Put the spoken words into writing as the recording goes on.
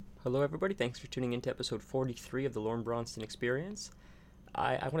Hello, everybody. Thanks for tuning in to episode 43 of the Lauren Bronston Experience.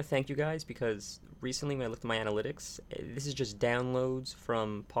 I want to thank you guys because recently when I looked at my analytics, this is just downloads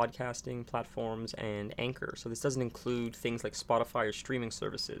from podcasting platforms and Anchor. So this doesn't include things like Spotify or streaming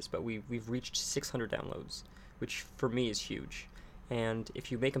services, but we've reached 600 downloads, which for me is huge. And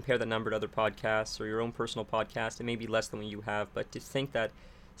if you may compare that number to other podcasts or your own personal podcast, it may be less than what you have, but to think that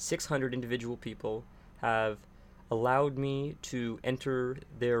 600 individual people have allowed me to enter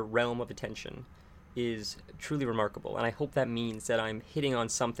their realm of attention is truly remarkable. And I hope that means that I'm hitting on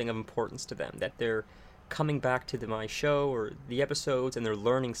something of importance to them, that they're coming back to my show or the episodes and they're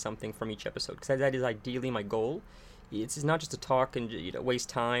learning something from each episode. Because that is ideally my goal. It's not just to talk and waste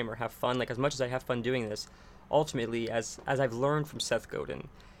time or have fun. Like, as much as I have fun doing this, ultimately, as I've learned from Seth Godin,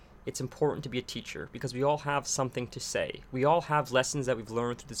 it's important to be a teacher because we all have something to say. We all have lessons that we've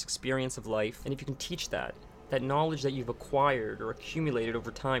learned through this experience of life. And if you can teach that knowledge that you've acquired or accumulated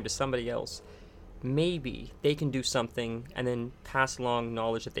over time to somebody else, maybe they can do something and then pass along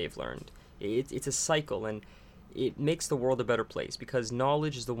knowledge that they've learned. It's a cycle, and it makes the world a better place because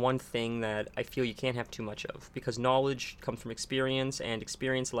knowledge is the one thing that I feel you can't have too much of, because knowledge comes from experience, and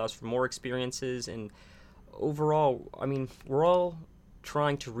experience allows for more experiences. And overall, I mean, we're all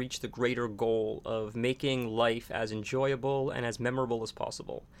trying to reach the greater goal of making life as enjoyable and as memorable as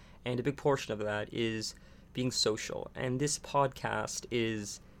possible. And a big portion of that is being social, and this podcast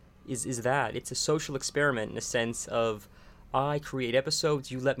is that. It's a social experiment in a sense of I create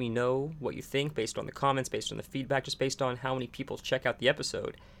episodes, you let me know what you think based on the comments, based on the feedback, just based on how many people check out the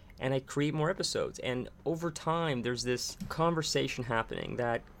episode, and I create more episodes. And over time there's this conversation happening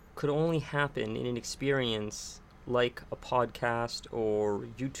that could only happen in an experience like a podcast or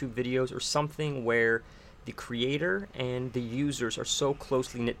YouTube videos or something where the creator and the users are so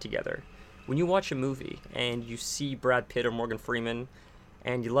closely knit together. When you watch a movie and you see Brad Pitt or Morgan Freeman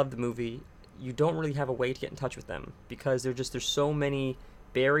and you love the movie, you don't really have a way to get in touch with them because there's so many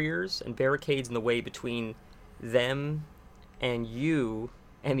barriers and barricades in the way between them and you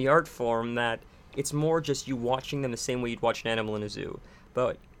and the art form that it's more just you watching them the same way you'd watch an animal in a zoo.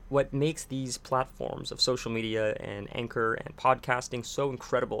 But what makes these platforms of social media and Anchor and podcasting so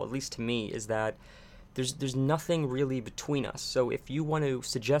incredible, at least to me, is that there's nothing really between us. So if you want to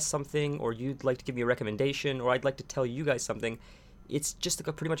suggest something, or you'd like to give me a recommendation, or I'd like to tell you guys something, it's just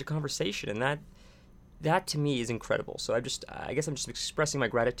like pretty much a conversation, and that to me is incredible. So I guess I'm just expressing my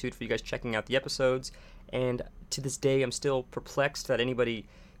gratitude for you guys checking out the episodes, and to this day I'm still perplexed that anybody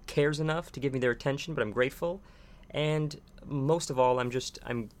cares enough to give me their attention, but I'm grateful. And most of all,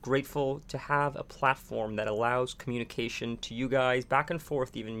 I'm grateful to have a platform that allows communication to you guys, back and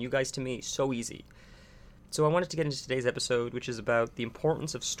forth, even you guys to me, so easy. So I wanted to get into today's episode, which is about the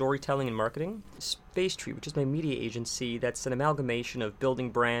importance of storytelling and marketing. Space Tree, which is my media agency, that's an amalgamation of building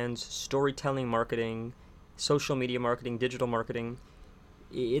brands, storytelling, marketing, social media marketing, digital marketing.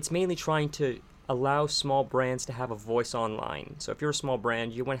 It's mainly trying to allow small brands to have a voice online. So if you're a small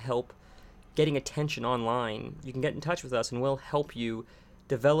brand, you want help getting attention online, you can get in touch with us and we'll help you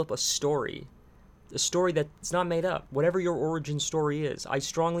develop a story that's not made up, whatever your origin story is. I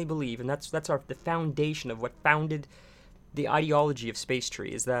strongly believe, and that's the foundation of what founded the ideology of Space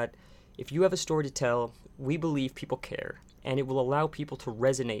Tree, is that if you have a story to tell, we believe people care, and it will allow people to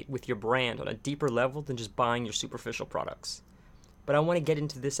resonate with your brand on a deeper level than just buying your superficial products. But I want to get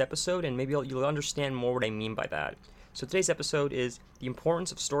into this episode, and maybe you'll understand more what I mean by that. So today's episode is the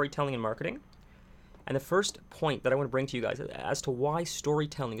importance of storytelling and marketing. And the first point that I want to bring to you guys as to why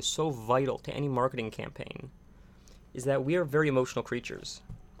storytelling is so vital to any marketing campaign is that we are very emotional creatures.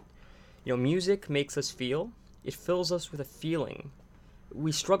 Music makes us feel. It fills us with a feeling.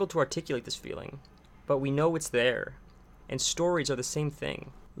 We struggle to articulate this feeling, but we know it's there. And stories are the same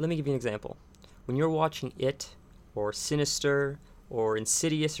thing. Let me give you an example. When you're watching It, or Sinister, or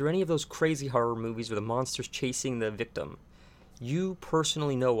Insidious, or any of those crazy horror movies where the monster's chasing the victim, you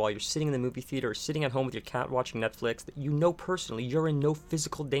personally know while you're sitting in the movie theater or sitting at home with your cat watching Netflix that you know personally you're in no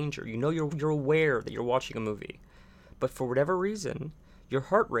physical danger. You know you're aware that you're watching a movie. But for whatever reason, your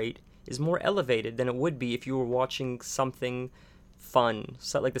heart rate is more elevated than it would be if you were watching something fun,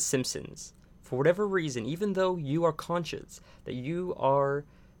 like The Simpsons. For whatever reason, even though you are conscious that you are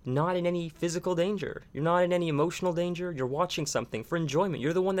not in any physical danger, you're not in any emotional danger, you're watching something for enjoyment.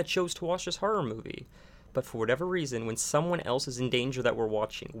 You're the one that chose to watch this horror movie. But for whatever reason, when someone else is in danger that we're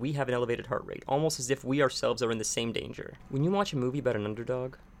watching, we have an elevated heart rate, almost as if we ourselves are in the same danger. When you watch a movie about an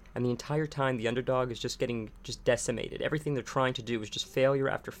underdog, and the entire time the underdog is just getting decimated, everything they're trying to do is just failure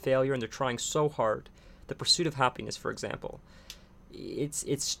after failure, and they're trying so hard. The Pursuit of Happiness, for example.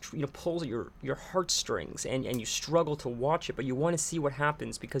 it's pulls at your heartstrings, and you struggle to watch it, but you want to see what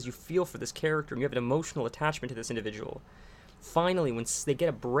happens because you feel for this character and you have an emotional attachment to this individual. Finally, when they get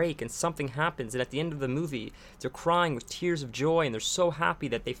a break and something happens, and at the end of the movie, they're crying with tears of joy, and they're so happy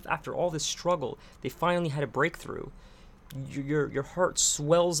that after all this struggle, they finally had a breakthrough. Your heart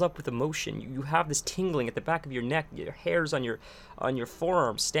swells up with emotion. You have this tingling at the back of your neck. Your hairs on your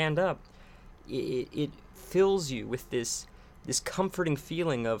forearms stand up. It fills you with this comforting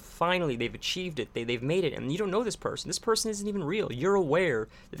feeling of finally they've achieved it. They've made it, and you don't know this person. This person isn't even real. You're aware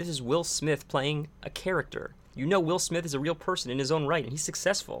that this is Will Smith playing a character. You know Will Smith is a real person in his own right, and he's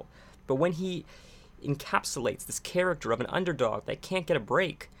successful. But when he encapsulates this character of an underdog that can't get a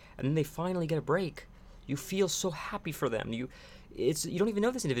break, and then they finally get a break, you feel so happy for them. You don't even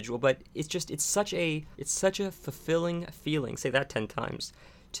know this individual, but it's such a fulfilling feeling. Say that 10 times.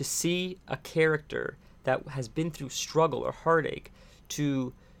 To see a character that has been through struggle or heartache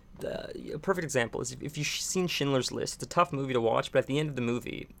a perfect example is if you've seen Schindler's List. It's a tough movie to watch, but at the end of the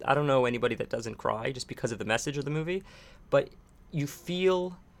movie, I don't know anybody that doesn't cry just because of the message of the movie, but you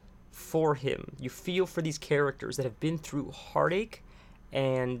feel for him. You feel for these characters that have been through heartache,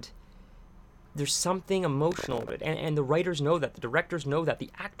 and there's something emotional about it. And the writers know that, the directors know that,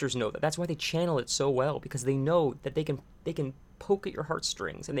 the actors know that. That's why they channel it so well, because they know that they can poke at your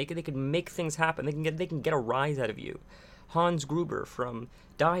heartstrings, and they can make things happen. They can get a rise out of you. Hans Gruber from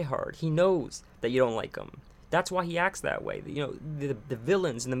Die Hard, he knows that you don't like him. That's why he acts that way. The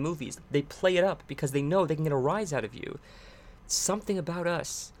villains in the movies, they play it up because they know they can get a rise out of you. Something about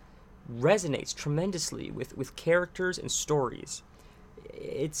us resonates tremendously with characters and stories.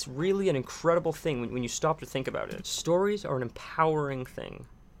 It's really an incredible thing when you stop to think about it. Stories are an empowering thing.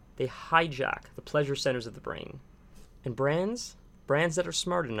 They hijack the pleasure centers of the brain. And brands that are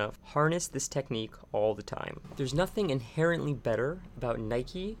smart enough harness this technique all the time. There's nothing inherently better about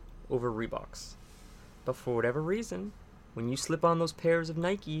Nike over Reeboks. But for whatever reason, when you slip on those pairs of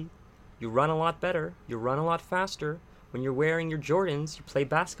Nike, you run a lot better, you run a lot faster. When you're wearing your Jordans, you play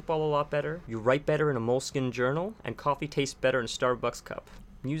basketball a lot better, you write better in a Moleskine journal, and coffee tastes better in a Starbucks cup.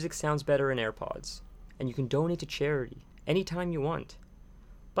 Music sounds better in AirPods, and you can donate to charity anytime you want.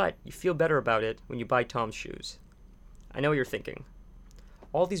 But you feel better about it when you buy Tom's shoes. I know what you're thinking.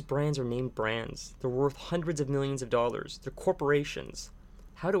 All these brands are named brands. They're worth hundreds of millions of dollars. They're corporations.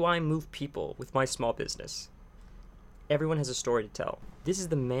 How do I move people with my small business? Everyone has a story to tell. This is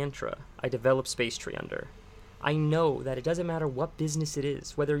the mantra I developed Space Tree under. I know that it doesn't matter what business it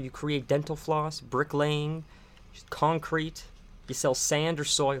is, whether you create dental floss, bricklaying, concrete, you sell sand or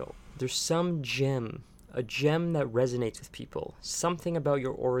soil. There's some gem, a gem that resonates with people, something about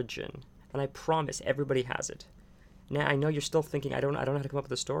your origin, and I promise everybody has it. Now, I know you're still thinking, I don't know how to come up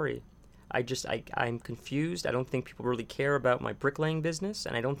with a story. I'm confused. I don't think people really care about my bricklaying business,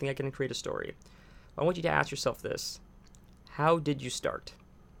 and I don't think I can create a story. I want you to ask yourself this. How did you start?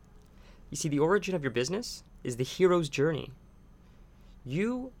 You see, the origin of your business is the hero's journey.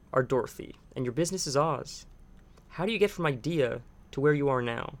 You are Dorothy, and your business is Oz. How do you get from idea to where you are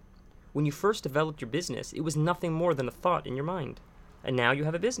now? When you first developed your business, it was nothing more than a thought in your mind. And now you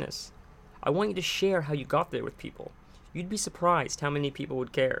have a business. I want you to share how you got there with people. You'd be surprised how many people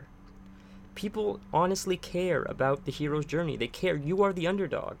would care. People honestly care about the hero's journey. They care. You are the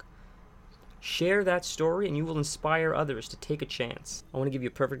underdog. Share that story and you will inspire others to take a chance. I want to give you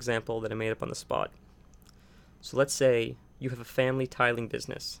a perfect example that I made up on the spot. So let's say you have a family tiling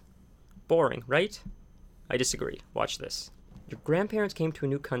business. Boring, right? I disagree. Watch this. Your grandparents came to a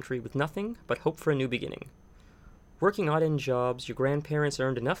new country with nothing but hope for a new beginning. Working odd-end jobs, your grandparents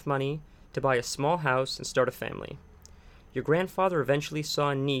earned enough money to buy a small house and start a family. Your grandfather eventually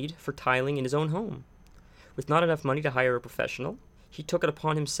saw a need for tiling in his own home. With not enough money to hire a professional, he took it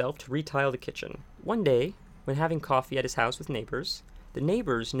upon himself to retile the kitchen. One day, when having coffee at his house with neighbors, the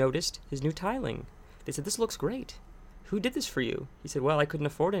neighbors noticed his new tiling. They said, "This looks great. Who did this for you?" He said, "Well, I couldn't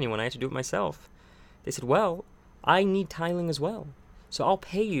afford anyone. I had to do it myself." They said, "Well, I need tiling as well. So I'll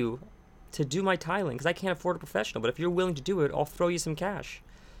pay you to do my tiling because I can't afford a professional. But if you're willing to do it, I'll throw you some cash."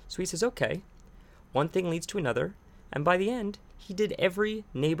 So he says, "Okay." One thing leads to another. And by the end, he did every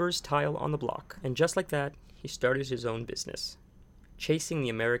neighbor's tile on the block. And just like that, he started his own business, chasing the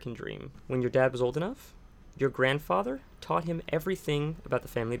American dream. When your dad was old enough, your grandfather taught him everything about the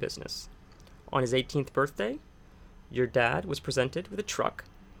family business. On his 18th birthday, your dad was presented with a truck,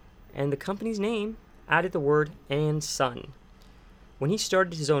 and the company's name added the word "and son." When he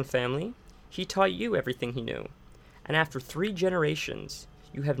started his own family, he taught you everything he knew. And after 3 generations,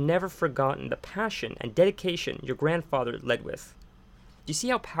 you have never forgotten the passion and dedication your grandfather led with. Do you see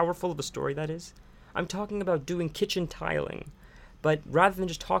how powerful of a story that is? I'm talking about doing kitchen tiling, But rather than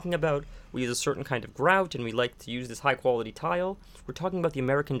just talking about we use a certain kind of grout and we like to use this high quality tile, we're talking about the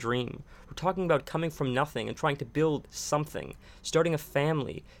American dream. We're talking about coming from nothing and trying to build something, starting a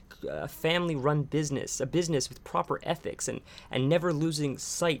family run business, a business with proper ethics and never losing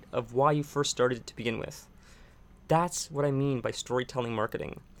sight of why you first started it to begin with. That's what I mean by storytelling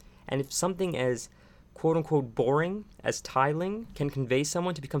marketing. And if something as quote unquote boring as tiling can convey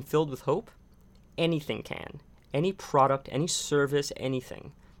someone to become filled with hope, anything can. Any product, any service,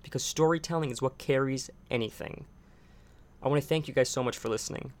 anything. Because storytelling is what carries anything. I want to thank you guys so much for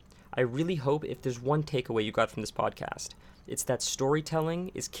listening. I really hope if there's one takeaway you got from this podcast, it's that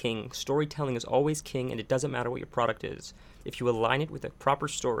storytelling is king. Storytelling is always king, and it doesn't matter what your product is. If you align it with a proper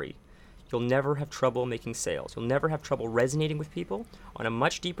story, you'll never have trouble making sales. You'll never have trouble resonating with people on a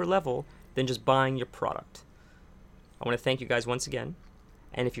much deeper level than just buying your product. I want to thank you guys once again.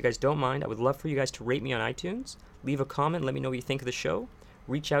 And if you guys don't mind, I would love for you guys to rate me on iTunes, leave a comment, let me know what you think of the show,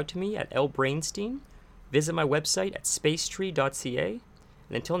 reach out to me at lbrainstein, visit my website at spacetree.ca,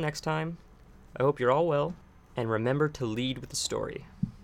 and until next time, I hope you're all well, and remember to lead with the story.